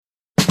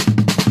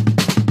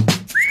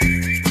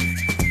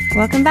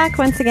Welcome back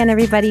once again,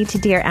 everybody, to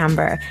Dear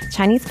Amber,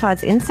 Chinese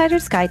Pod's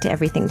insider's guide to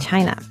everything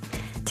China.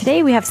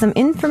 Today, we have some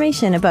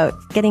information about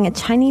getting a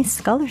Chinese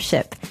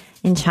scholarship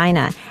in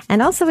China.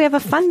 And also, we have a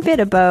fun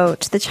bit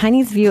about the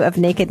Chinese view of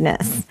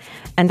nakedness.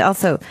 And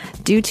also,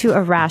 due to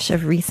a rash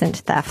of recent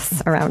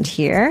thefts around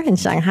here in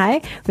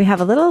Shanghai, we have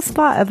a little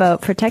spot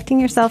about protecting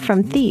yourself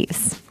from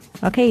thieves.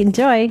 Okay,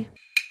 enjoy.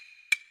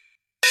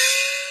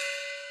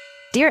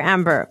 Dear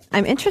Amber,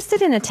 I'm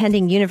interested in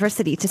attending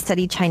university to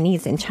study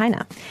Chinese in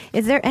China.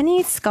 Is there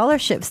any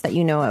scholarships that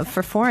you know of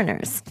for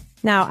foreigners?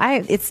 Now,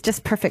 it's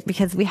just perfect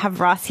because we have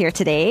Ross here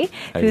today,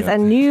 who's a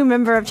new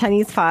member of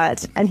Chinese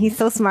Pod, and he's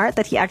so smart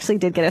that he actually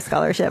did get a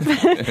scholarship.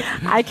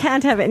 I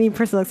can't have any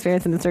personal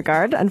experience in this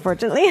regard,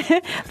 unfortunately.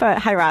 But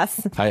hi,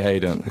 Ross. Hi, how you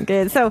doing?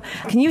 Good. So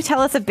can you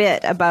tell us a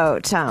bit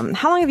about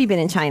how long have you been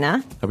in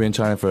China? I've been in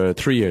China for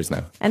 3 years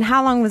now. And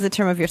how long was the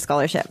term of your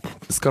scholarship?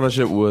 The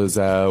scholarship was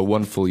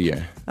 1 full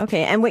year.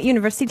 Okay. And what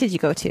university did you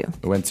go to?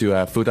 I went to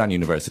Fudan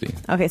University.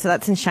 Okay, so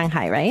that's in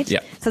Shanghai, right?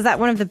 Yeah. So is that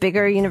one of the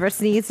bigger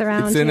universities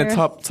around It's in here? the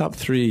top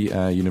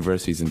 3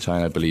 universities in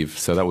China, I believe.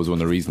 So that was one of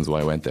the reasons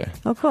why I went there.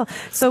 Oh, cool.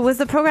 So was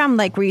the program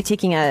like, were you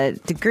taking a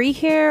degree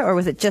here, or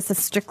was it just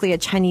strictly a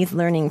Chinese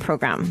learning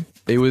program?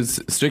 It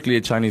was strictly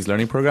a Chinese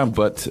learning program,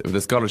 but the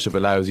scholarship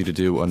allows you to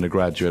do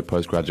undergraduate,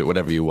 postgraduate,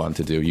 whatever you want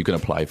to do. You can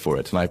apply for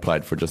it. And I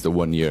applied for just a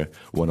 1 year,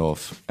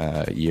 one-off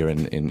year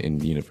in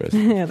university.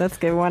 Yeah, that's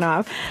good. One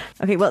off.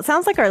 Okay, well, it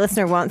sounds like our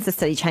listener wants to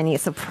study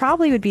Chinese, so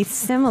probably would be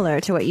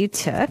similar to what you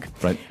took.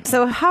 Right.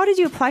 So how did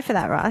you apply for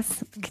that,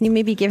 Ross? Can you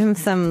maybe give him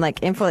some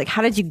info?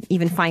 How did you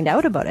even find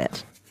out about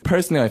it?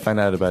 Personally, I found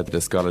out about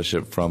the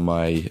scholarship from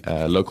my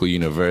local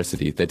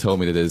university. They told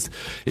me that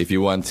if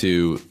you want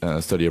to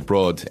study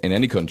abroad in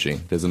any country,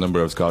 there's a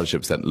number of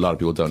scholarships that a lot of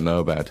people don't know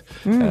about.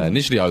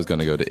 Initially, I was going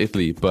to go to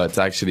Italy, but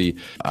actually,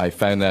 I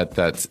found out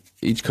that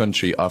each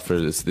country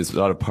offers there's a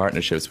lot of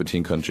partnerships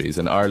between countries,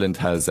 and Ireland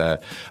has a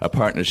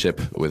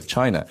partnership with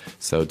China.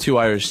 So 2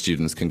 Irish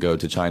students can go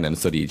to China and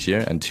study each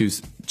year, and 2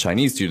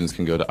 Chinese students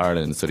can go to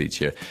Ireland and study each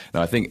year.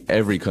 Now, I think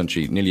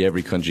nearly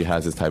every country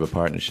has this type of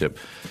partnership.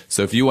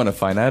 So if you want to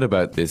find out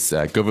about this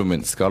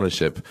government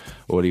scholarship,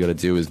 all you got to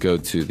do is go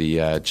to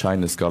the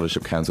China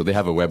Scholarship Council. They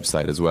have a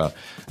website as well,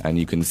 and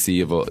you can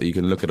you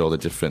can look at all the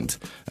different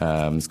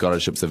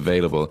scholarships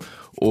available,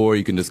 or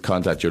you can just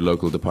contact your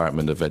local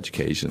Department of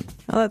Education.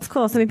 Oh, that's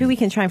cool. So maybe we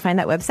can try and find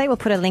that website. We'll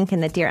put a link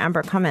in the Dear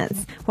Amber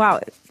comments.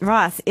 Wow,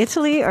 Ross,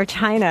 Italy or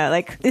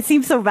China? It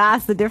seems so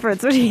vast, the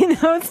difference between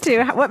those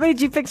two. What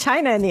made you pick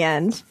China in the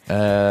end?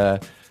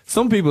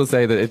 Some people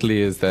say that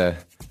Italy is the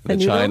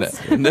China,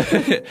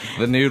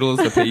 the noodles,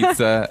 the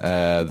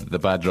pizza, the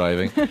bad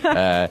driving.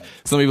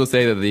 Some people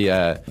say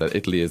that that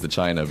Italy is the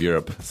China of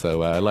Europe.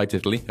 So I liked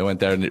Italy. I went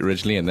there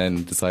originally and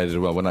then decided,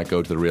 well, why not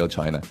go to the real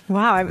China?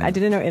 Wow, I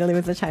didn't know Italy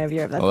was the China of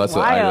Europe. That's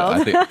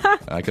wild. I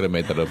think I could have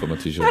made that up. I'm not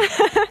too sure.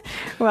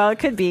 Well, it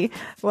could be.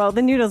 Well,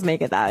 the noodles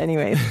make it that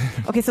anyways.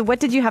 Okay, so what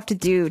did you have to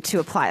do to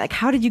apply?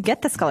 How did you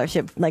get the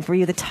scholarship? Were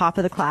you the top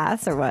of the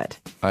class or what?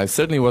 I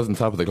certainly wasn't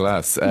top of the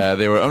class.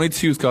 There were only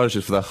 2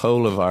 scholarships for the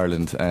whole of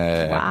Ireland.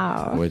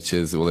 Wow. Which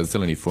is, there's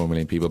still only 4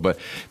 million people, but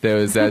there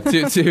was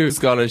two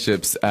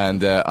scholarships,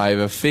 and I have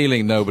a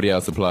feeling nobody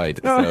else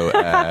applied. So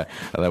that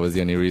was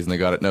the only reason I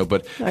got it. No,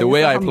 but the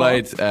way I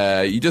applied,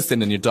 you just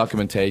send in your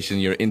documentation,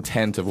 your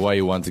intent of why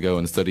you want to go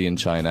and study in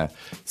China.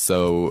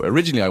 So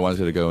originally I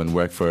wanted to go and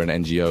work for an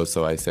NGO,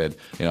 so I said,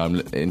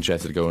 I'm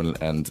interested to go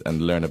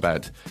and learn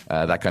about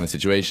that kind of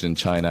situation in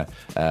China.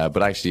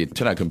 But actually it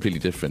turned out completely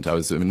different. I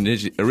was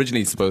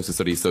originally supposed to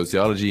study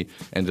sociology,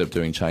 ended up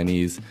doing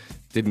Chinese.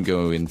 Didn't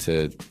go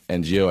into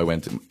NGO. I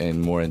went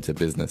more into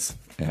business.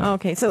 Yeah.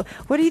 Okay, so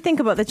what do you think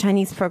about the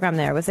Chinese program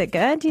there? Was it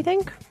good, do you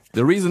think?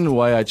 The reason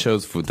why I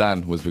chose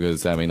Fudan was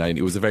because,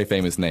 it was a very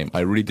famous name. I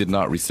really did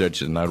not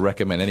research it, and I'd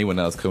recommend anyone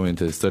else coming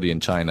to study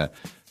in China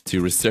to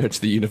research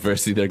the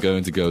university they're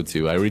going to go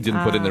to. I really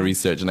didn't put in the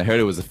research, and I heard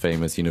it was a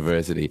famous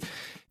university.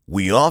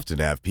 We often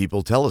have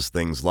people tell us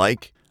things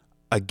like,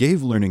 I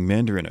gave learning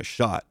Mandarin a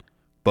shot,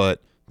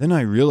 but then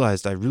I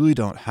realized I really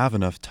don't have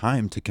enough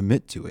time to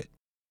commit to it.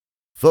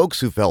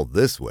 Folks who felt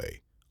this way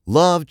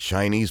love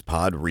Chinese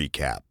Pod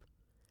Recap.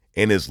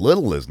 In as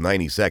little as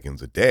 90 seconds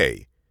a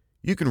day,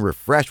 you can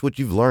refresh what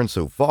you've learned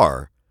so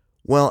far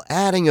while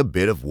adding a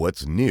bit of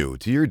what's new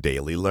to your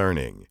daily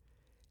learning.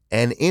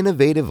 An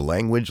innovative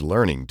language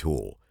learning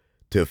tool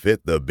to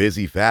fit the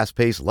busy,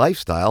 fast-paced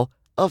lifestyle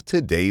of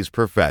today's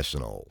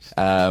professionals.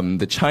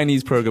 The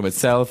Chinese program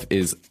itself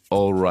is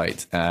all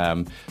right.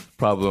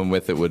 Problem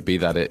with it would be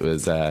that it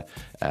was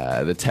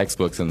the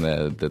textbooks and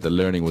the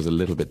learning was a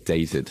little bit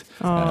dated.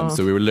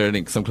 So we were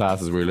learning some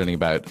classes. We were learning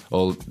about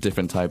all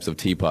different types of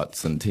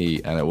teapots and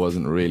tea, and it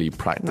wasn't really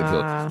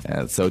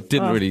practical. So it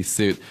didn't really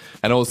suit.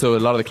 And also, a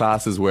lot of the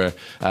classes were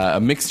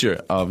a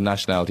mixture of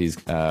nationalities: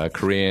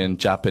 Korean,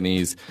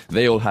 Japanese.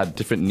 They all had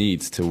different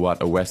needs to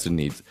what a Western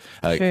needs.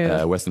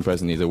 Western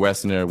person needs. A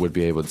Westerner would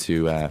be able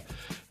to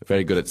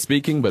very good at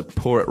speaking, but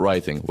poor at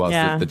writing, whilst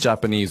Yeah. the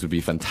Japanese would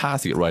be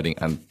fantastic at writing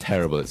and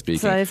terrible at speaking.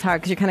 So it's hard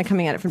because you're kind of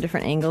coming at it from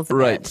different angles. a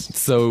Right. bit.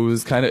 So it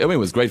was it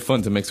was great fun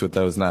to mix with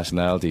those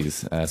nationalities,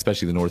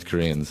 especially the North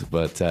Koreans.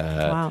 But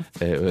Wow.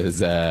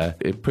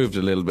 it proved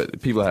a little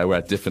bit, people were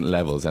at different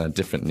levels and had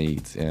different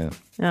needs. Yeah.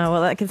 Oh,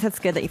 well, I guess that's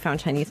good that you found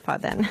Chinese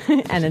pod then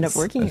and ended up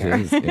working It here.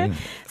 is, yeah.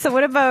 So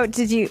what about,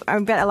 I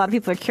bet a lot of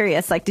people are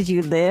curious, like, did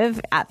you live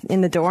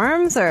in the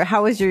dorms, or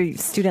how was your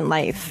student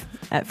life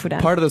at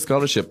Fudan? Part of the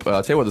scholarship,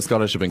 I'll tell you what the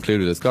scholarship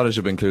included. The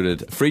scholarship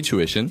included free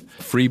tuition,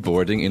 free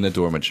boarding in a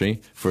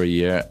dormitory for a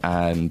year,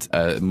 and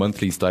a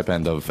monthly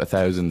stipend of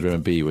 1,000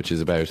 RMB, which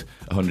is about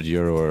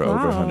 €100 or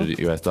over Wow. $100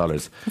 US.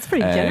 That's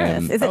pretty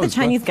generous. Is it that the was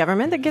fun. Chinese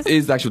government that gives It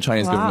is the actual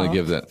Chinese Wow. government that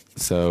gives it.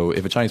 So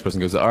if a Chinese person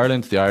goes to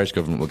Ireland, the Irish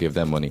government will give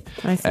them money.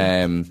 I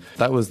see.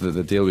 That was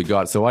the deal we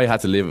got. So I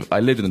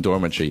lived in a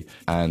dormitory,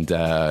 and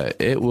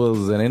it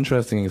was an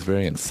interesting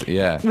experience.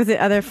 Yeah. Was it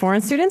other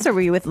foreign students, or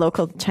were you with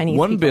local Chinese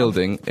One people?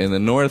 building in the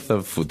north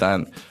of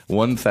Fudan,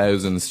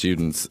 1,000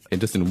 students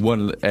just in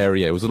one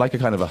area. It was like a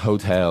kind of a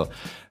hotel,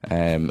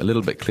 a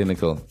little bit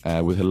clinical,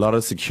 with a lot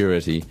of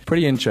security.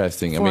 Pretty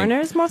interesting.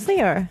 Foreigners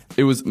mostly, or?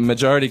 It was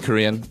majority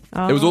Korean.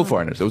 It was all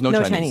foreigners. There was no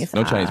No Chinese. Chinese.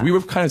 No Chinese. Ah. We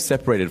were kind of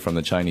separated from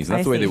the Chinese. And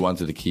that's I the way see. they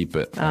wanted to keep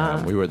it.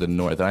 We were the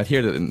north. And I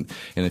hear that in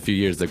a few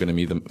years they're going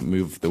to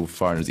move the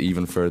foreigners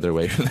even further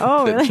away from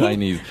Oh, the really?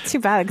 Chinese. Too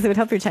bad, because it would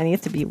help your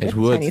Chinese to be with It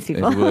would. Chinese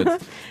people. It would.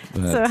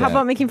 So But, how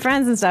about making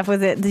friends and stuff? Were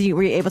you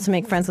able to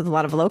make friends with a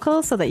lot of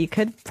locals so that you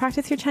could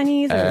practice your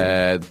Chinese?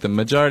 Or? The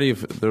majority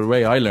of the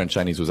way I learned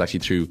Chinese was actually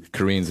through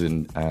Koreans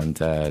and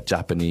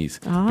Japanese,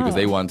 because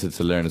they wanted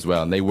to learn as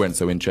well, and they weren't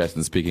so interested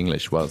in speaking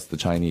English. Whilst the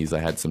Chinese, I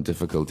had some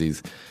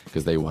difficulties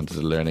because they wanted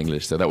to learn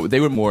English. So they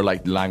were more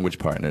like language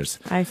partners.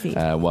 I see.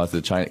 Whilst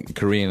the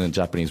Korean and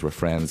Japanese were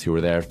friends who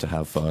were there to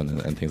have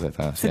fun and things like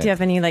that. So do you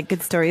have any like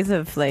good stories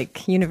of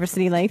like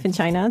university life in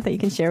China that you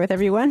can share with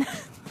everyone?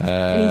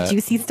 Any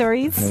juicy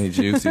stories? Any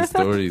juicy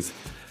stories?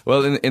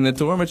 Well, in the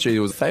dormitory,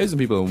 there was 1,000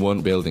 people in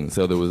one building,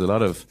 so there was a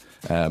lot of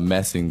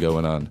messing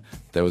going on.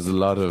 There was a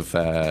lot of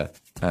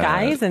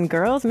Guys and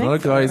girls? a lot of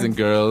mixed, guys or? and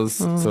girls.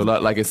 So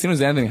like as soon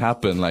as anything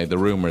happened, like the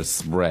rumors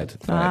spread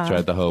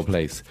throughout the whole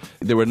place.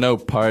 There were no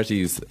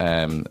parties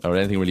or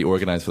anything really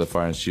organized for the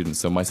foreign students.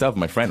 So myself and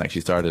my friend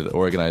actually started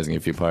organizing a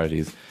few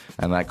parties,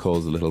 and that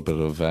caused a little bit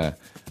of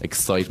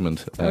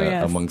excitement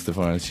yes. amongst the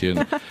foreign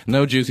students.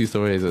 No juicy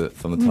stories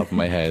from the top of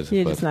my head.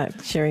 You're but just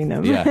not sharing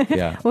them.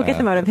 Yeah. We'll get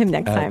them out of him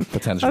next time.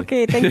 Potentially.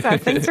 Okay, thanks,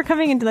 Ross. Thanks for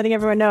coming and letting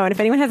everyone know. And if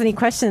anyone has any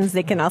questions,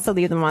 they can also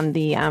leave them on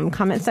the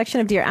comment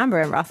section of Dear Amber,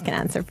 and Ross can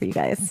answer for you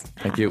guys.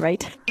 Thank you.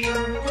 Right?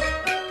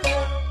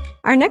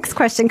 Our next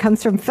question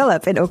comes from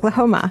Philip in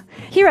Oklahoma.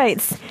 He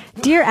writes,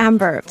 Dear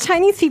Amber,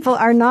 Chinese people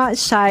are not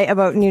shy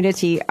about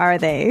nudity, are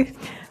they?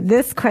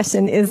 This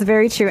question is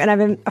very true. And I've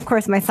been, of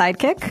course, my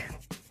sidekick,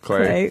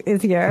 Clay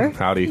is here.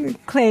 Howdy.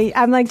 Clay,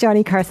 I'm like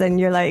Johnny Carson.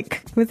 You're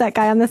like, who's that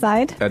guy on the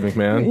side? Ed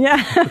McMahon.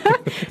 Yeah.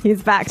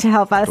 He's back to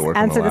help us To work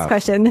on answer the this laugh.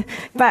 question.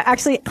 But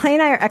actually, Clay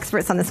and I are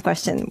experts on this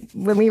question.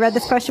 When we read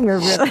this question, we were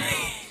really...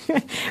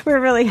 we're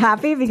really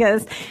happy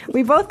because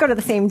we both go to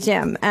the same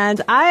gym,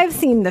 and I've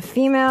seen the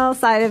female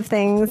side of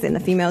things in the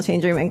female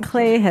change room, and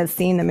Clay has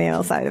seen the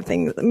male side of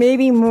things,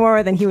 maybe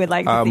more than he would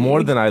like to see.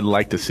 More than I'd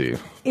like to see.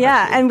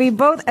 Yeah, and we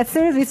both, as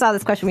soon as we saw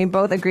this question, we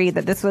both agreed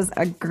that this was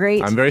a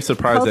great I'm very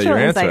surprised at your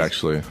cultural answer, insight.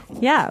 actually.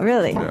 Yeah,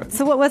 really. Yeah.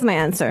 So what was my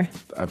answer?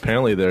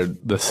 Apparently, they're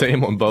the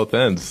same on both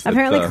ends.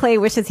 Apparently, Clay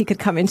wishes he could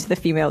come into the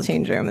female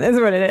change room. That's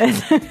what it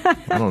is.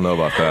 I don't know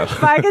about that.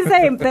 But I can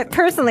say that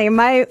personally,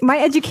 my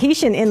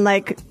education in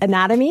like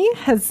anatomy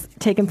has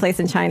taken place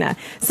in China.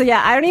 So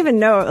yeah, I don't even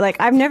know. Like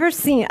I've never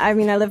seen. I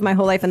mean, I lived my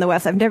whole life in the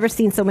West. I've never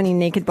seen so many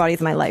naked bodies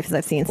in my life as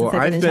I've seen since Well,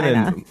 I've been in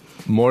China. in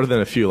more than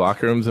a few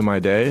locker rooms in my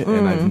day,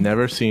 and I've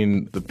never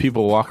seen the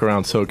people walk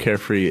around so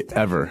carefree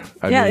ever.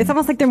 I Yeah, mean, it's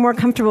almost like they're more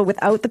comfortable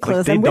without the like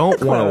clothes they than with don't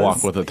the want to clothes.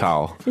 walk with a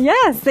towel.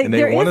 Yes, and they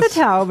there wanna is a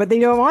towel, but they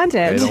don't want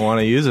it. They don't want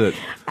to use it.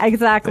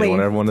 Exactly. They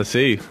want everyone to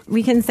see.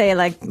 We can say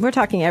like we're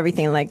talking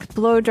everything like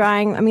blow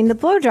drying. I mean, the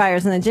blow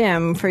dryers in the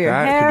gym for your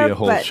That hair. could be a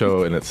whole but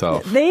show in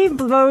itself. They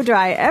blow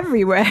dry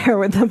everywhere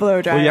with the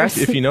blow dryers. Well, yeah,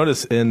 if you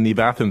notice in the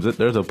bathrooms,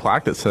 there's a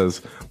plaque that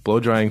says blow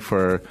drying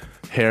for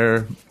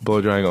hair, blow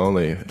drying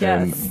only.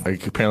 Yes. And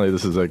like, apparently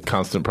this is a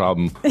constant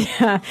problem.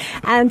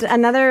 And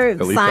another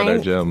least at our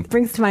sign gym.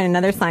 brings to mind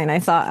another sign I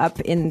saw up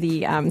in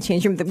the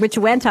change room, which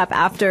went up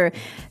after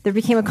there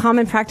became a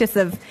common practice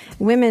of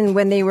women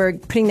when they were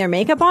putting their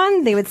makeup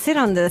on, they would sit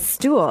on the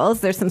stools.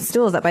 There's some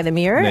stools up by the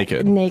mirror.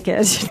 Naked.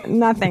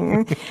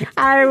 Nothing.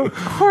 I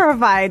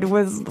horrified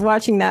was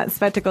watching that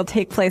spectacle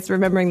take place,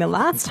 remembering the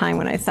last time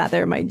when I sat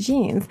there in my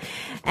jeans.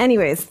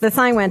 Anyways, the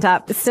sign went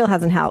up. It still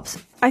hasn't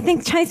helped. I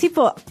think Chinese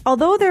people,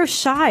 although they're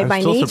shy by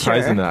I'm still nature.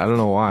 surprised in that. I don't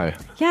know why.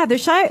 Yeah, they're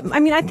shy. I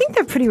mean, I think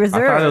they're pretty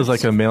reserved. I thought it was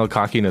like a male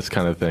cockiness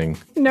kind of thing.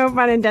 No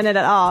pun intended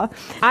at all.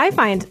 I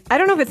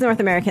don't know if it's North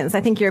Americans. I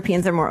think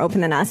Europeans are more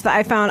open than us, but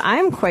I found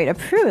I'm quite a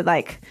prude.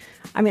 Like,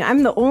 I mean,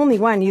 I'm the only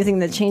one using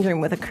the change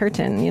room with a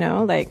curtain,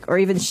 or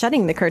even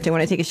shutting the curtain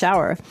when I take a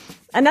shower.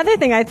 Another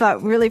thing I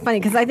thought really funny,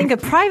 because I think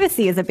of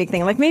privacy is a big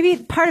thing. Like maybe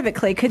part of it,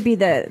 Clay, could be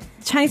that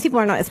Chinese people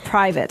are not as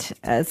private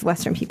as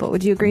Western people.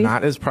 Would you agree?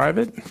 Not as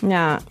private?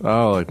 Yeah.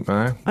 Oh,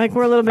 like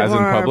we're a little bit as in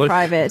more public?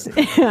 private.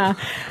 Yeah.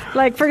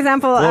 Like, for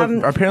example,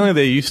 apparently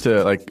they used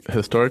to,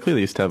 historically,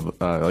 they used to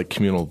have,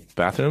 communal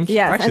bathrooms.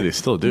 Yeah. Actually, they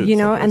still do.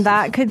 And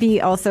that could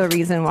be also a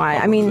reason why.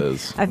 I mean, it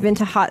is. I've been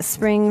to hot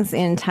springs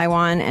in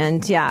Taiwan,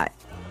 and yeah.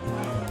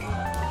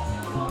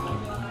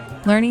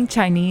 Learning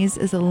Chinese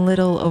is a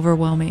little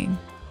overwhelming.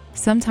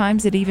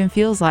 Sometimes it even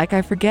feels like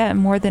I forget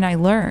more than I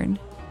learn.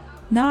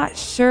 Not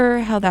sure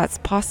how that's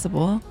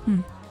possible.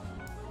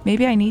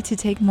 Maybe I need to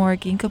take more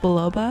ginkgo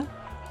biloba?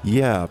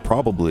 Yeah,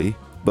 probably.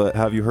 But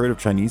have you heard of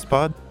Chinese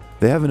Pod?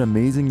 They have an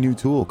amazing new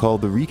tool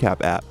called the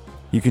Recap app.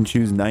 You can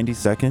choose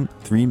 90-second,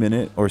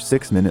 3-minute, or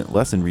 6-minute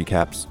lesson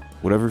recaps,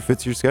 whatever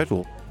fits your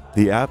schedule.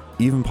 The app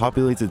even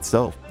populates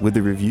itself with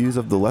the reviews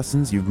of the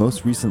lessons you've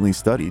most recently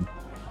studied.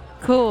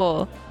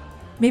 Cool.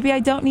 Maybe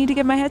I don't need to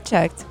get my head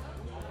checked.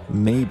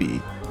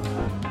 Maybe.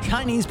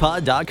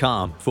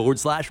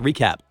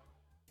 ChinesePod.com/recap.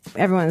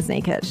 Everyone's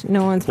naked.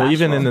 No one's bashful. Well,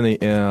 even in the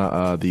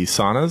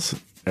saunas,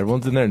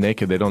 everyone's in there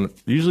naked. They don't.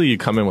 Usually, you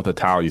come in with a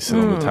towel. You sit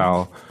on the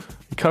towel.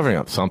 You're covering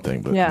up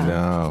something, but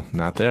no,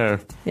 not there.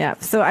 Yeah.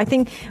 So I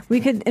think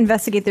we could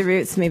investigate the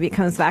roots. Maybe it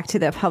comes back to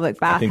the public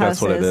bathhouses. I think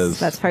that's what it is.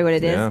 That's probably what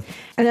it is. Yeah.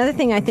 Another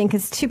thing I think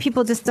is two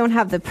people just don't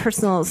have the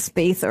personal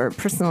space or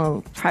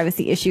personal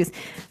privacy issues.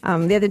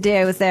 The other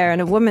day I was there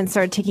and a woman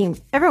started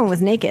everyone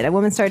was naked. A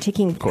woman started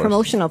taking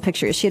promotional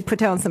pictures. She had put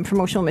down some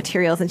promotional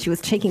materials and she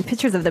was taking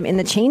pictures of them in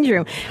the change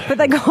room. But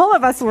like all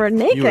of us were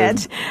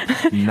naked. You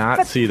would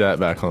not see that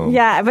back home.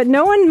 Yeah, but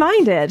no one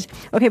minded.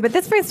 Okay, but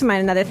this brings to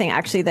mind another thing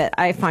actually that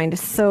I find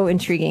so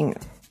intriguing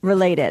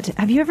related.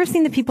 Have you ever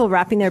seen the people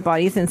wrapping their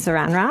bodies in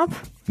saran wrap?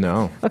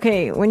 No.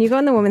 Okay, when you go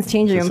in the women's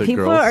change room, Just like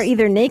people girls? are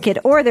either naked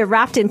or they're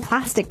wrapped in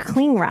plastic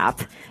cling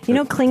wrap. You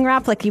know, cling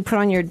wrap like you put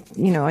on your,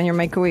 on your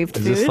microwaved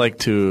Is food? this like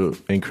to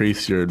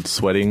increase your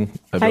sweating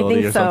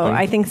ability or something?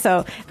 I think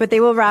so. But they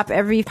will wrap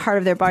every part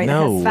of their body that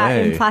No has fat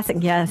in way. plastic.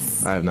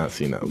 Yes. I have not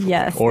seen that before.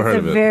 Yes. Or heard it's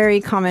of a it. very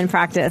common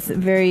practice,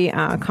 very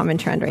common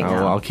trend right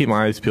now. I'll keep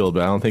my eyes peeled,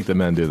 but I don't think the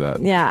men do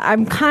that. Yeah,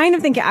 I'm kind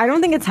of thinking, I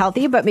don't think it's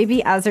healthy, but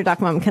maybe Azure Doc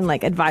Mom can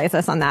advise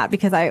us on that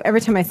because every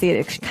time I see it,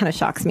 it kind of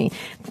shocks me.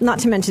 Not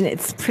to mention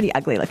it's pretty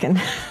ugly looking.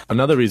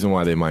 Another reason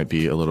why they might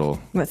be a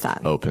little What's that?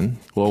 open.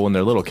 Well, when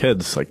they're little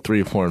kids, like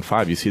 3, 4, and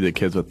 5, you see the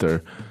kids with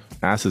their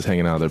asses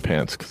hanging out of their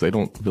pants because they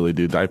don't really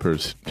do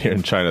diapers here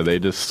in China. They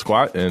just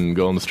squat and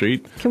go on the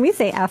street. Can we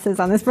say asses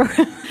on this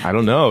program? I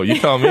don't know. You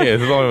tell me.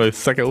 It's only my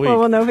second week. Well,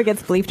 we'll know if it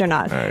gets bleeped or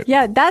not. All right.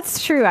 Yeah,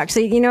 that's true,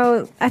 actually.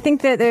 I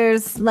think that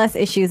there's less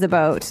issues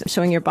about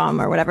showing your bum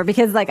or whatever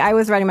because, I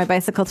was riding my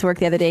bicycle to work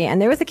the other day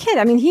and there was a kid.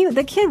 I mean,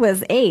 the kid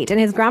was 8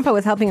 and his grandpa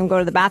was helping him go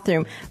to the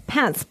bathroom,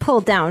 pants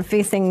pulled down,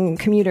 facing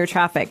commuter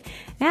traffic.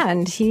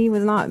 And he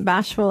was not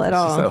bashful at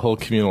all. It's that whole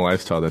communal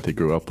lifestyle that they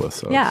grew up with.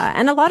 So Yeah,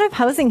 and a lot of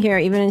housing here,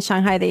 even in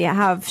Shanghai, they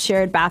have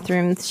shared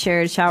bathrooms,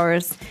 shared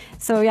showers.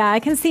 So yeah, I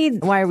can see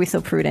why are we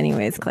so prude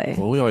anyways, Clay.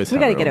 Well, we always we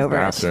have gotta our get own over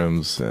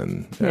bathrooms,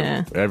 and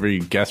Yeah. every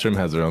guest room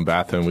has their own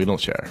bathroom. We don't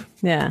share.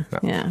 it.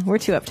 Yeah, we're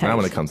too uptight. Not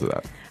when it comes to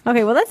that.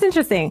 Okay, well, that's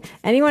interesting.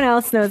 Anyone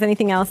else knows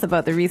anything else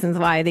about the reasons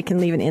why? They can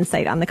leave an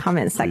insight on the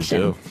comments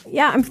section. do.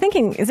 Yeah, I'm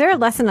thinking, is there a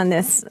lesson on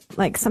this,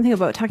 something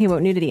about talking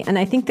about nudity? And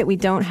I think that we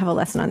don't have a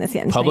lesson on this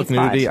yet in Public Chinese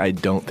Pod. nudity, I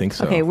don't think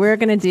so. Okay, we're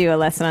going to do a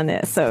lesson on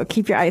this. So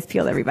keep your eyes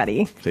peeled,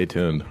 everybody. Stay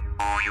tuned.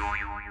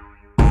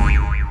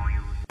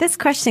 This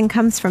question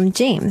comes from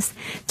James.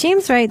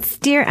 James writes,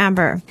 Dear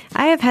Amber,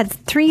 I have had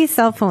 3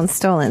 cell phones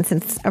stolen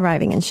since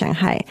arriving in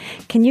Shanghai.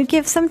 Can you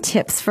give some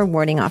tips for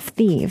warding off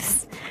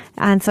thieves?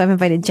 And so I've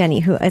invited Jenny,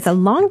 who is a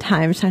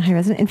long-time Shanghai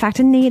resident, in fact,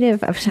 a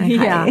native of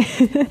Shanghai.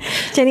 Yeah.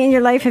 Jenny, in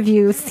your life, have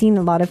you seen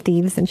a lot of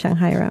thieves in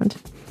Shanghai around?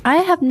 I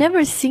have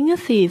never seen a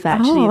thief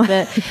actually,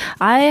 but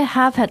I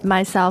have had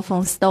my cell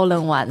phone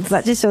stolen once.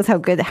 That just shows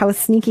how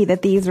sneaky the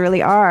thieves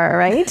really are,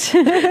 right?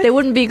 They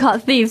wouldn't be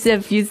called thieves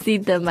if you see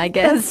them, I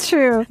guess. That's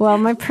true.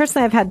 Well,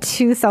 personally, I've had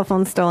 2 cell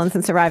phones stolen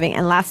since arriving,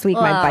 and last week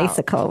my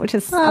bicycle, which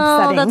is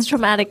upsetting. That's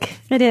traumatic.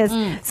 It is.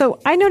 So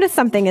I noticed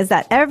something is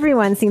that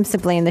everyone seems to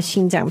blame the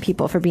Xinjiang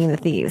people for being the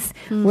thieves,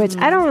 which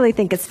I don't really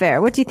think is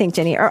fair. What do you think,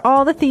 Jenny? Are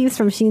all the thieves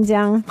from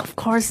Xinjiang? Of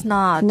course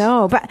not.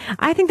 No, but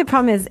I think the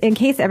problem is, in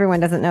case everyone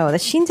doesn't know, the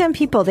Xinjiang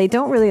people, they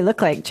don't really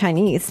look like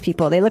Chinese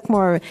people. They look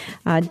more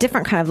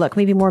different kind of look,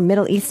 maybe more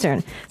Middle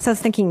Eastern. So I was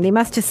thinking they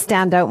must just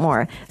stand out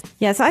more.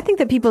 Yeah, so I think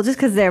that people, just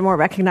because they're more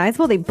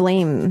recognizable, they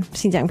blame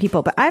Xinjiang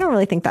people, but I don't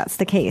really think that's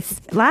the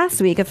case.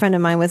 Last week, a friend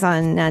of mine was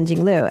on Nanjing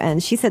Lu,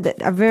 and she said that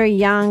a very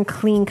young,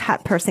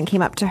 clean-cut person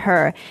came up to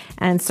her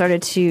and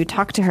started to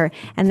talk to her.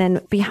 And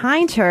then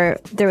behind her,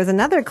 there was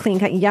another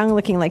clean-cut,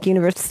 young-looking,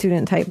 university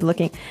student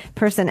type-looking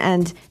person,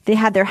 and they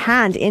had their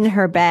hand in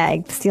her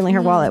bag, stealing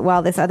her wallet,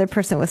 while this other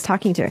person was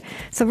talking teenager.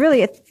 So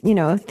really,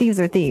 thieves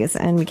are thieves,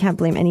 and we can't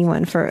blame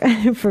anyone for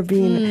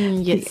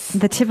being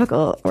the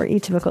typical or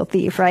atypical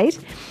thief, right?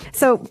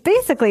 So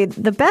basically,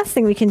 the best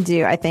thing we can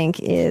do, I think,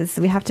 is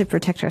we have to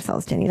protect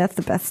ourselves, Jenny. That's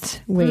the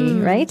best way,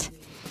 right?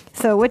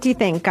 So what do you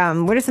think?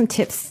 What are some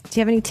tips? Do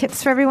you have any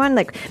tips for everyone?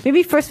 Like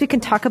maybe first we can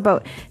talk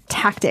about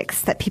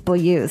tactics that people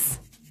use.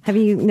 Have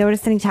you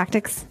noticed any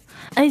tactics?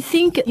 I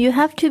think you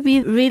have to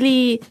be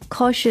really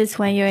cautious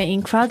when you're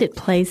in crowded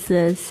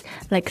places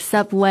like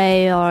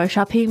subway or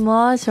shopping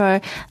malls or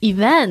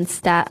events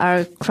that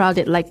are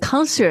crowded, like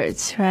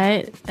concerts,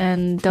 right?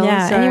 And those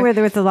are anywhere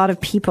there was a lot of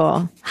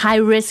people.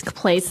 High-risk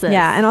places.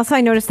 Yeah, and also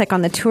I noticed like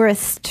on the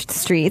tourist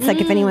streets, like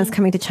if anyone's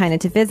coming to China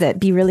to visit,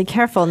 be really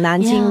careful.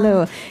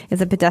 Nanjinglu is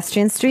a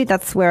pedestrian street.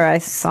 That's where I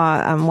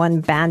saw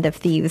one band of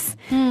thieves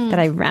that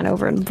I ran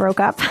over and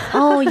broke up.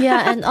 Oh,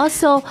 yeah, and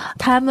also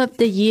time of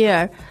the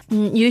year.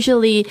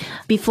 Usually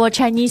before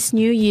Chinese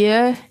New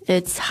Year,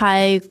 it's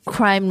high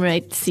crime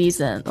rate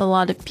season. A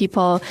lot of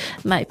people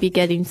might be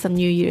getting some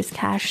New Year's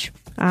cash.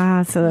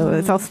 So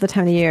it's also the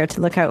time of year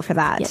to look out for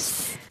that.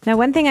 Yes. Now,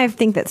 one thing I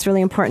think that's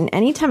really important,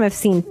 anytime I've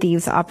seen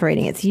thieves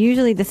operating, it's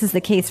usually this is the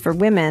case for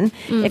women.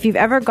 If you've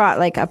ever got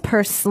like a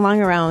purse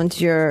slung around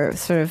your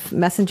sort of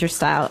messenger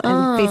style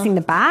and facing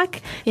the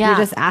back, you're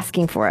just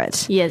asking for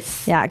it.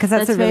 Yes. Yeah, because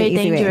that's a really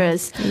very easy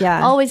dangerous. way.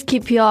 Yeah. Always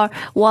keep your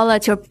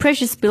wallet, your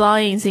precious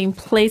belongings in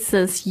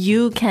places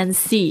you can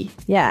see.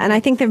 Yeah, and I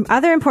think the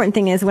other important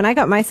thing is when I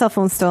got my cell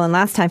phone stolen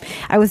last time,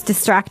 I was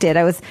distracted.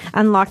 I was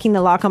unlocking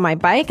the lock on my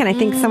bike, and I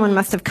think someone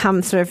must have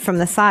come sort of from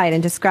the side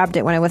and just grabbed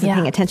it when I wasn't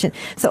paying attention.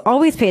 So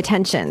always pay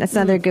attention. That's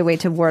another good way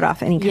to ward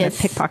off any kind of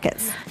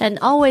pickpockets. And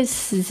always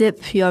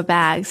zip your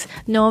bags.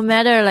 No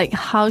matter like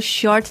how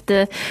short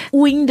the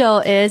window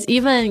is,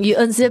 even you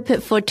unzip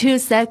it for 2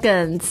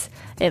 seconds,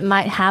 it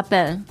might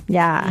happen.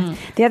 Yeah.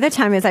 The other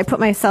time is I put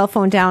my cell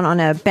phone down on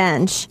a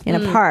bench in a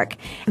park.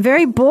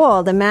 Very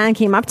bold. A man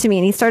came up to me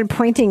and he started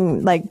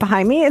pointing like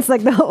behind me. It's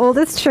like the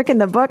oldest trick in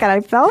the book, and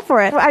I fell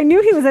for it. I knew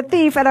he was a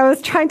thief, and I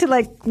was trying to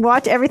like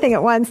watch everything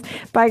at once,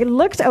 but I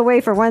looked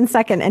away for 1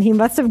 second and he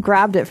must have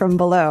grabbed it from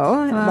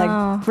below,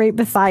 like right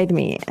beside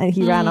me, and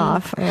he ran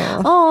off.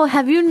 Oh,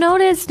 have you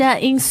noticed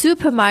that in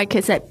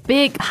supermarkets, at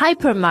big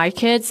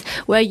hypermarkets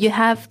where you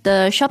have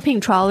the shopping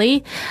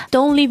trolley,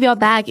 don't leave your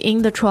bag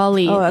in the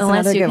trolley. Oh, that's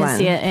unless another you good can one.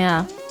 see it,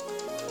 yeah.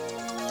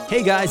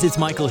 Hey guys, it's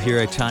Michael here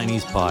at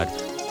Chinese Pod,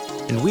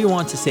 and we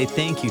want to say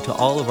thank you to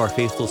all of our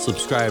faithful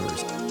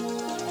subscribers.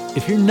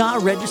 If you're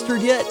not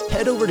registered yet,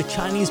 head over to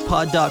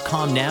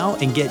ChinesePod.com now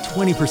and get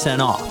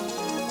 20% off.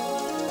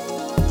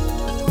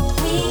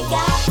 We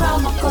got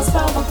promo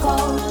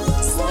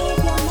codes. Save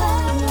your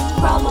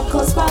money. Promo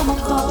codes.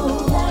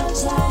 Learn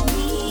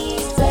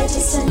Chinese.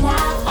 Register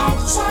now at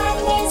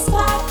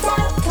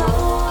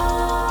ChinesePod.com.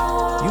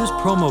 Use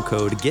promo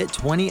code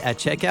GET20 at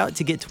checkout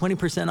to get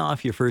 20%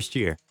 off your first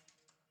year.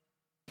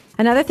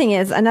 Another thing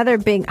is, another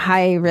big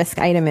high risk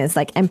item is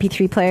like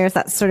MP3 players,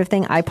 that sort of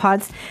thing,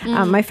 iPods.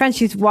 My friend,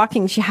 she's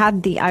walking, she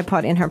had the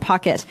iPod in her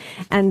pocket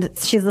and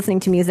she's listening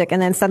to music,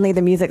 and then suddenly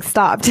the music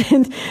stopped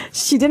and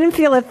she didn't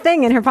feel a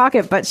thing in her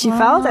pocket, but she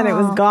felt and it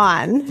was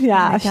gone.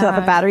 Yeah, she thought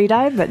the battery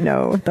died, but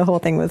no, the whole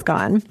thing was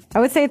gone. I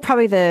would say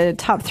probably the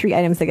top 3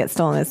 items that get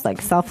stolen is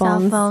like cell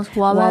phones,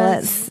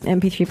 wallets,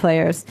 MP3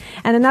 players.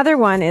 And another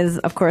one is,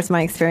 of course,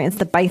 my experience,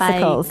 the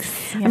bicycles.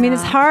 I mean,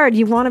 it's hard.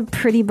 You want a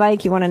pretty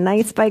bike, you want a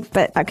nice bike,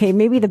 but okay,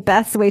 maybe the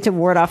best way to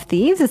ward off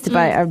thieves is to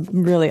buy a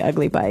really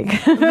ugly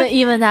bike. But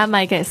even that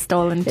might get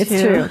stolen too.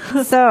 It's true.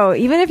 So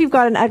even if you've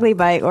got an ugly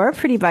bike or a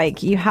pretty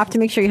bike, you have to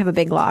make sure you have a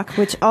big lock,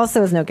 which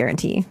also is no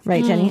guarantee,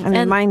 right, Jenny? I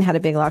mean, mine had a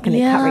big lock and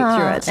they cut right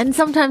through it. And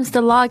sometimes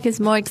the lock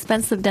is more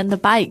expensive than the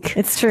bike.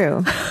 It's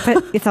true,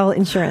 but it's all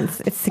insurance.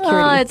 It's security.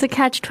 Oh, it's a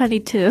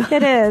catch-22.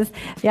 It is.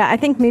 Yeah, I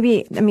think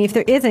maybe, if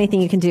there is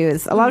anything you can do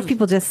is a lot of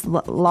people just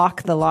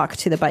lock the lock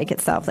to the bike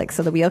itself, like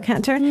so the wheel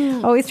can't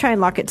turn. Always try and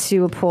lock it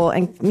to a pole,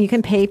 and you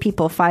can pay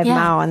people 5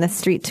 mao on the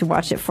street to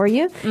watch it for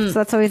you. So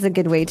that's always a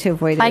good way to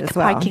avoid Bike it as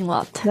well. parking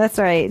lot. That's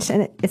right.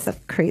 And it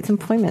creates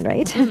employment,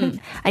 right?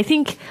 I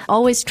think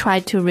always try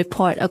to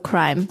report a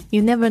crime.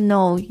 You never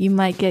know, you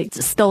might get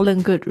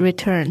stolen good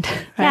returned.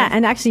 Right? Yeah,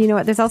 and actually, you know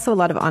what? There's also a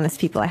lot of honest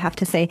people, I have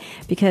to say,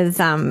 because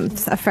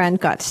a friend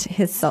got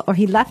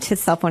he left his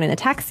cell phone in a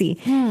taxi.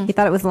 He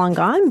thought it was long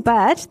gone,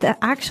 but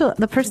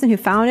the person who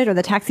found it, or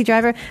the taxi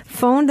driver,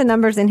 phoned the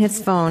numbers in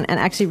his phone and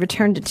actually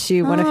returned it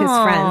to one of his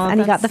friends,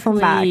 and he got the phone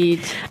back.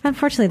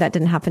 Unfortunately, that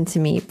didn't happen to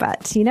me,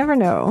 but you never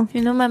know.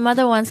 You know, my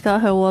mother once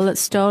got her wallet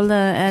stolen,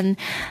 and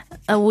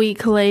a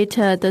week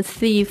later, the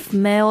thief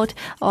mailed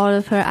all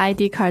of her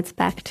ID cards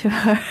back to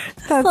her.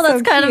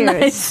 That's kind of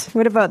nice.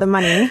 What about the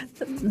money?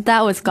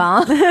 That was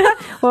gone. Well,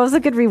 it was a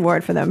good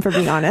reward for them, for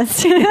being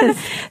honest.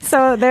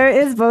 So there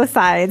is both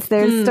sides.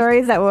 There's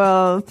stories that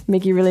will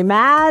make you really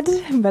mad,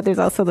 but there's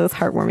also those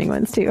heartwarming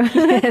ones too.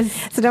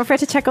 So don't forget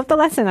to check out the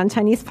lesson on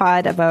Chinese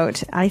Pod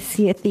about I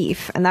see a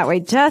thief, and that way,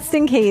 just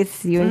in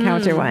case you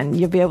encounter one,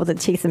 you'll be able to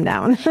chase him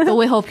down. But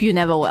we hope you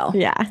never will.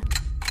 Yeah.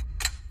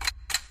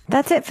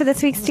 That's it for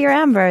this week's Dear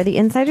Amber, the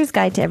insider's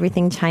guide to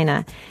everything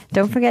China.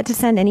 Don't forget to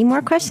send any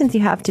more questions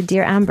you have to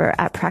Dear Amber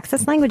at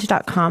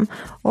praxislanguage.com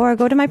or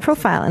go to my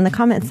profile in the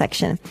comments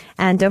section.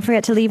 And don't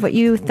forget to leave what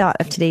you thought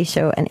of today's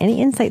show and any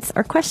insights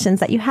or questions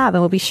that you have,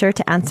 and we'll be sure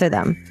to answer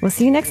them. We'll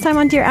see you next time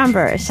on Dear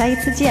Amber. 下一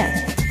次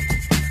见.